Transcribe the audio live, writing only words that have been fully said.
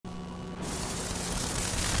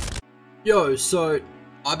Yo, so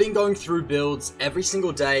I've been going through builds every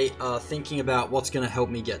single day, thinking about what's going to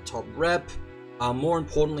help me get top rep. More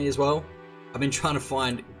importantly as well, I've been trying to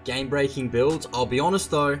find game-breaking builds. I'll be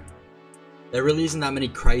honest though, there really isn't that many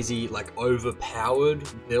crazy, like, overpowered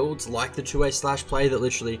builds like the two-way slash play that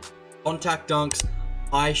literally contact dunks,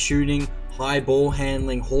 high shooting, high ball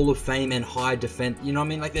handling, Hall of Fame, and high defense. You know what I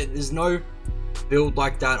mean? Like, there's no build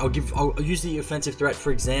like that. I'll use the offensive threat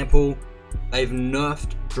for example. They've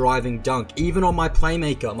nerfed driving dunk, even on my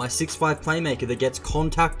playmaker, my 6'5" playmaker that gets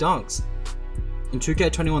contact dunks. In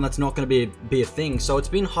 2K21, that's not going to be a thing. So it's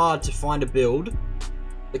been hard to find a build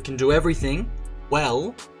that can do everything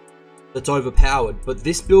well, that's overpowered. But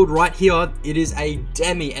this build right here, it is a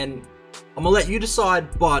DEMI, and I'm gonna let you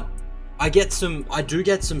decide. But I do get some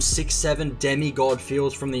 6-7 demigod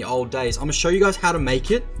feels from the old days. I'm gonna show you guys how to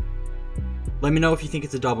make it. Let me know if you think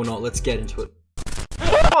it's a dub or not. Let's get into it.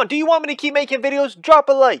 Come on, do you want me to keep making videos? Drop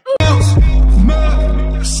a like.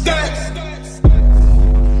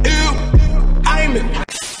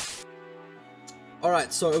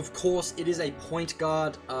 Alright, so of course it is a point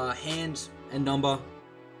guard, hand and number.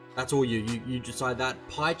 That's all you decide that.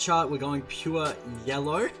 Pie chart, we're going pure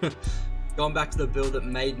yellow. Going back to the build that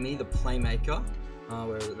made me the playmaker.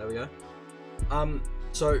 Where is it? There we go.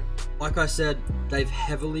 So, like I said, they've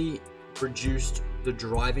heavily reduced the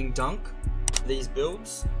driving dunk for these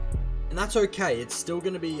builds. And that's okay. It's still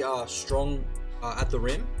going to be strong at the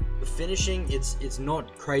rim. The finishing, it's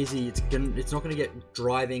not crazy. It's not going to get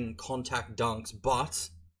driving contact dunks, but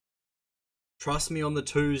trust me on the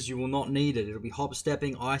twos, you will not need it. It'll be hop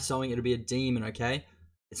stepping, ISOing, it'll be a demon, okay?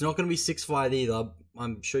 It's not going to be 6'5" either.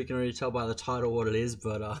 I'm sure you can already tell by the title what it is,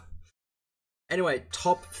 but anyway,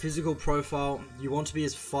 top physical profile. You want to be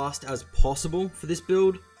as fast as possible for this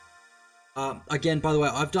build. Again, by the way,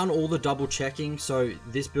 I've done all the double checking, so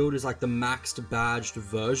this build is like the maxed badged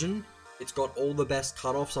version. It's got all the best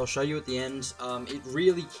cutoffs. I'll show you at the end. It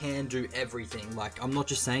really can do everything. Like, I'm not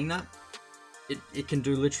just saying that. It can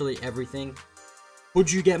do literally everything. Could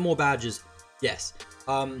you get more badges? Yes.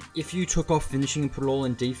 If you took off finishing and put it all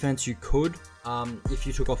in defense, you could. If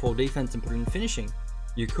you took off all defense and put it in finishing,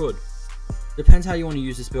 you could. Depends how you want to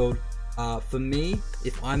use this build. For me,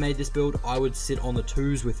 if I made this build, I would sit on the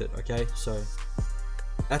twos with it, okay? So,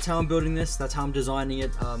 that's how I'm building this. That's how I'm designing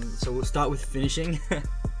it. So we'll start with finishing.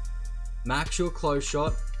 Max your close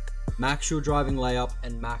shot, max your driving layup,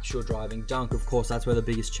 and max your driving dunk. Of course, that's where the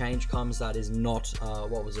biggest change comes. That is not,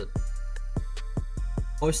 what was it?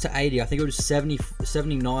 Close to 80. I think it was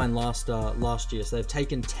 79 last year. So they've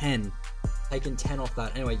taken 10 off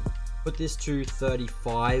that. Anyway, put this to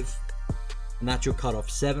 35, and that's your cutoff.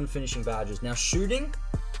 7 finishing badges. Now shooting,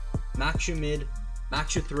 max your mid,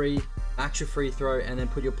 max your 3, max your free throw, and then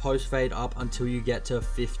put your post fade up until you get to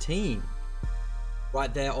 15.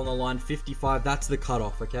 Right there on the line, 55, that's the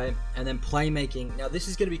cutoff, okay? And then playmaking. Now, this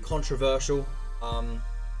is going to be controversial. I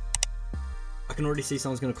can already see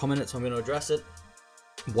someone's going to comment it, so I'm going to address it.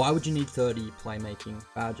 Why would you need 30 playmaking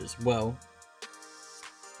badges? Well,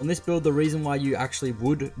 on this build, the reason why you actually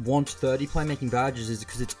would want 30 playmaking badges is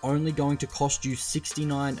because it's only going to cost you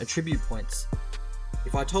 69 attribute points.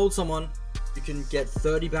 If I told someone you can get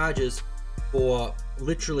 30 badges for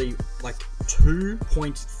literally like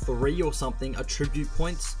 2.3 or something attribute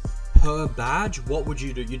points per badge, what would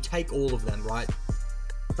you do? You'd take all of them, right?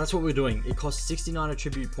 That's what we're doing. It costs 69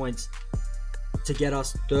 attribute points to get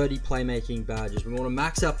us 30 playmaking badges. We want to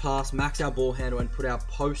max our pass, max our ball handle, and put our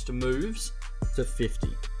post moves to 50,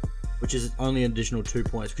 which is only an additional 2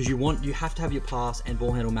 points because you have to have your pass and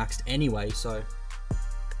ball handle maxed anyway. So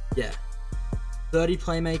yeah, 30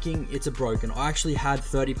 playmaking, it's a broken. I actually had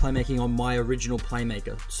 30 playmaking on my original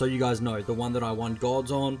playmaker, so you guys know, the one that I won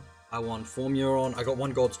gods on, I won formula on. I got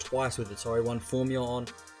 1 gods twice with it, sorry, 1 formula on.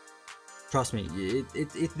 Trust me,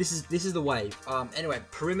 this is the wave. Anyway,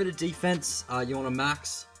 perimeter defense, you want to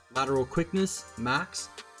max lateral quickness, max.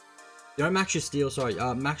 You don't max your steal, sorry,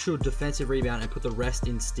 max your defensive rebound and put the rest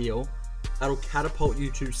in steal. That'll catapult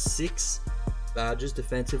you to 6 badges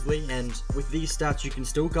defensively, and with these stats you can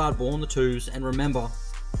still guard ball on the twos, and remember,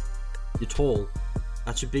 you're tall.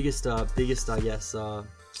 That's your biggest I guess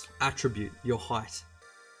attribute, your height.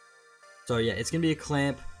 So yeah, it's gonna be a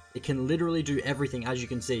clamp. It can literally do everything, as you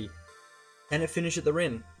can see. Can it finish at the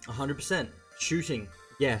rim? 100%. Shooting,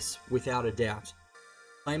 yes, without a doubt.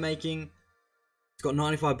 Playmaking, it's got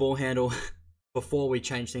 95 ball handle before we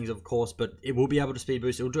change things, of course, but it will be able to speed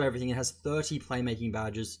boost. It will do everything. It has 30 playmaking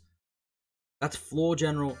badges. That's floor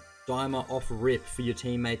general, dimer, off rip for your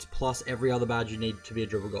teammates, plus every other badge you need to be a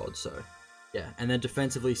dribble god. So yeah, and then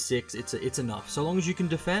defensively 6, it's enough. So long as you can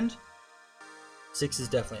defend, 6 is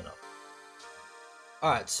definitely enough.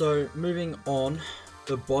 Alright, so moving on.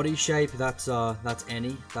 The body shape, that's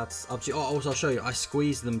any. That's up to you. Oh, also I'll show you. I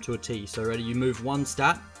squeeze them to a T. So ready? You move one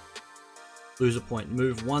stat, lose a point.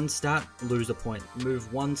 Move one stat, lose a point.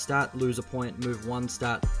 Move one stat, lose a point. Move one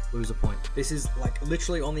stat, lose a point. This is like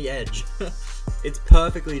literally on the edge. It's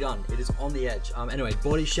perfectly done. It is on the edge. Anyway,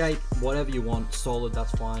 body shape, whatever you want. Solid,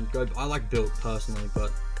 that's fine. Go. I like built personally,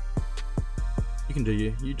 but you can do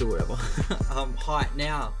you. You do whatever. Height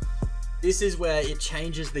now. This is where it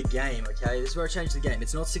changes the game, okay? This is where it changes the game.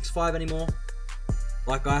 It's not 6'5" anymore,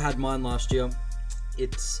 like I had mine last year.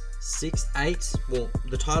 It's 6'8". Well,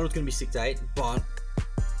 the title's going to be 6'8", but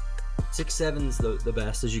 6'7's the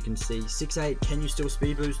best, as you can see. 6'8", can you still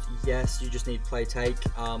speed boost? Yes, you just need play take.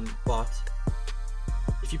 But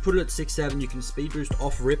if you put it at 6'7", you can speed boost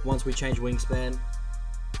off rip once we change wingspan.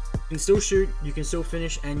 You can still shoot, you can still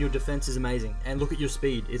finish, and your defense is amazing. And look at your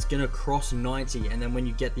speed. It's going to cross 90, and then when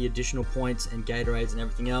you get the additional points and Gatorades and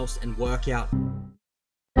everything else and workout.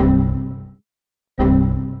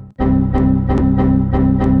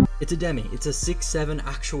 It's a DEMI. It's a 6'7"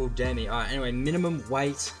 actual DEMI. Alright, anyway, minimum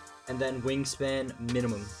weight and then wingspan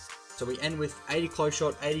minimum. So we end with 80 close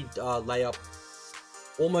shot, 80 layup,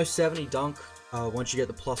 almost 70 dunk. Once you get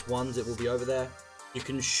the +1s, it will be over there. You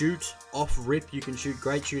can shoot off rip, you can shoot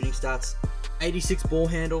great shooting stats, 86 ball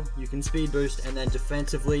handle, you can speed boost, and then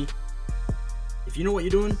defensively, if you know what you're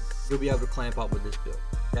doing, you'll be able to clamp up with this build,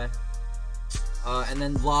 okay? And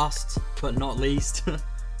then last but not least,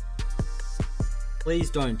 please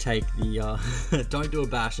don't take the, don't do a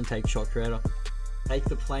bash and take shot creator. Take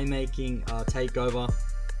the playmaking takeover,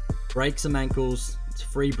 break some ankles, it's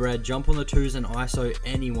free bread, jump on the 2s and ISO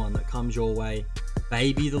anyone that comes your way,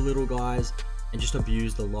 baby the little guys, and just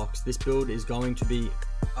abuse the locks. This build is going to be,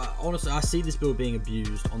 honestly, I see this build being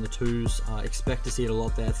abused on the 2s. Expect to see it a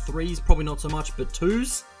lot there. 3s, probably not so much, but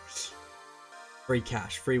 2s, free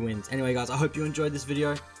cash, free wins. Anyway, guys, I hope you enjoyed this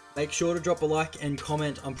video. Make sure to drop a like and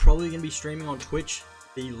comment. I'm probably going to be streaming on Twitch.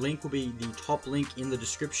 The link will be the top link in the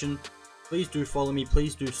description. Please do follow me.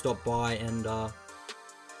 Please do stop by. And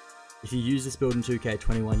if you use this build in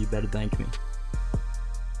 2K21, you better thank me.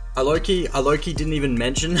 I low-key didn't even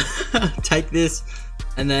mention take this,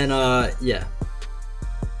 and then yeah,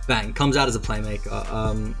 bang, comes out as a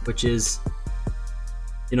playmaker, which is,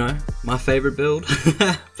 you know, my favorite build.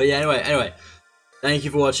 But yeah, anyway, thank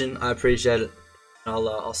you for watching. I appreciate it.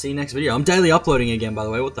 I'll see you next video. I'm daily uploading again, by the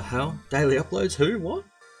way. What the hell? Daily uploads? Who? What?